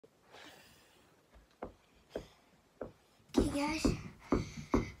guys,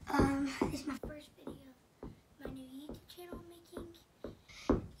 this is my first video of my new YouTube channel I'm making.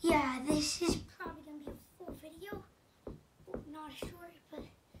 Yeah, this is probably gonna be a full video, not a short, but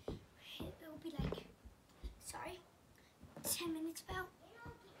it'll be like, 10 minutes about.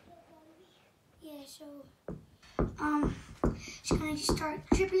 Yeah, so, just gonna start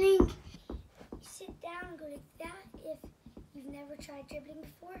dribbling. You sit down and go like that if you've never tried dribbling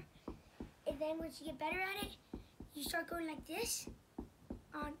before. And then once you get better at it, you start going like this,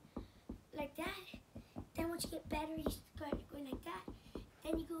 like that. Then once you get better, you start going like that.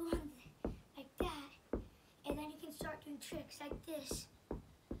 Then you go on like that. And then you can start doing tricks like this.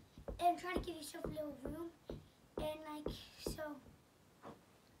 And try to give yourself a little room. And like, so,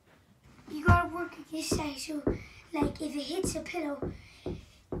 you gotta work at this side. So, like, if it hits a pillow,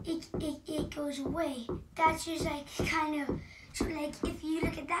 it goes away. That's just like kind of, so like if you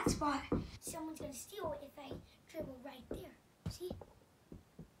look at that spot, someone's gonna steal it if I dribble right there. See?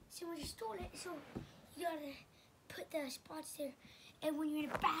 Someone just stole it, so you gotta put the spots there. And when you're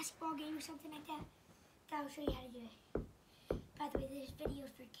in a basketball game or something like that, that'll show you how to do it. By the way, this video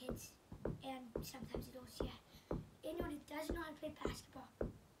is for kids and sometimes adults, yeah. Anyone who doesn't know how to play basketball,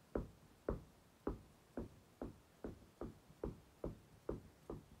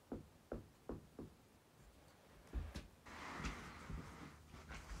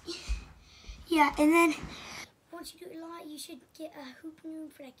 yeah, and then once you do it a lot, you should get a hoop room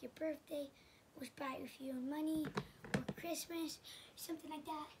for like your birthday, or buy it with your own money, or Christmas, something like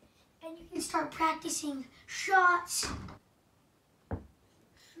that. And you can start practicing shots,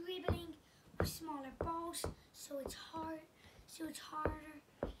 dribbling with smaller balls, so it's harder.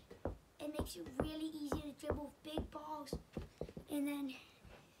 It makes it really easy to dribble with big balls. And then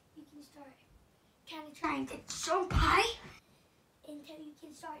you can start kind of trying to jump high until you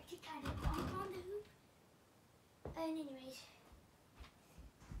can start to kind of dunk on the hoop. And anyways,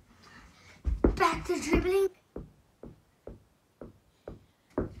 back to dribbling.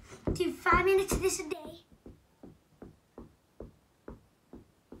 Do 5 minutes of this a day.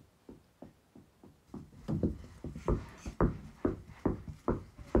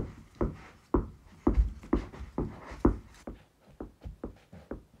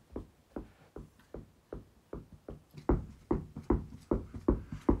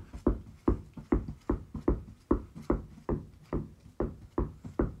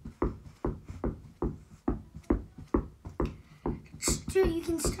 So you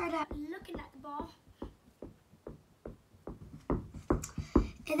can start out looking at the ball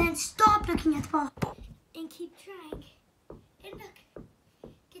and then stop looking at the ball and keep trying. And look,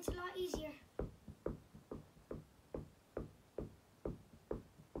 it gets a lot easier.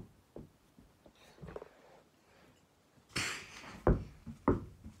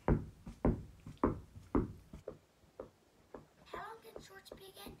 How long can shorts be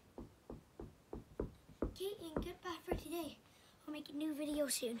again? Okay, and goodbye for today. I'll make a new video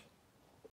soon.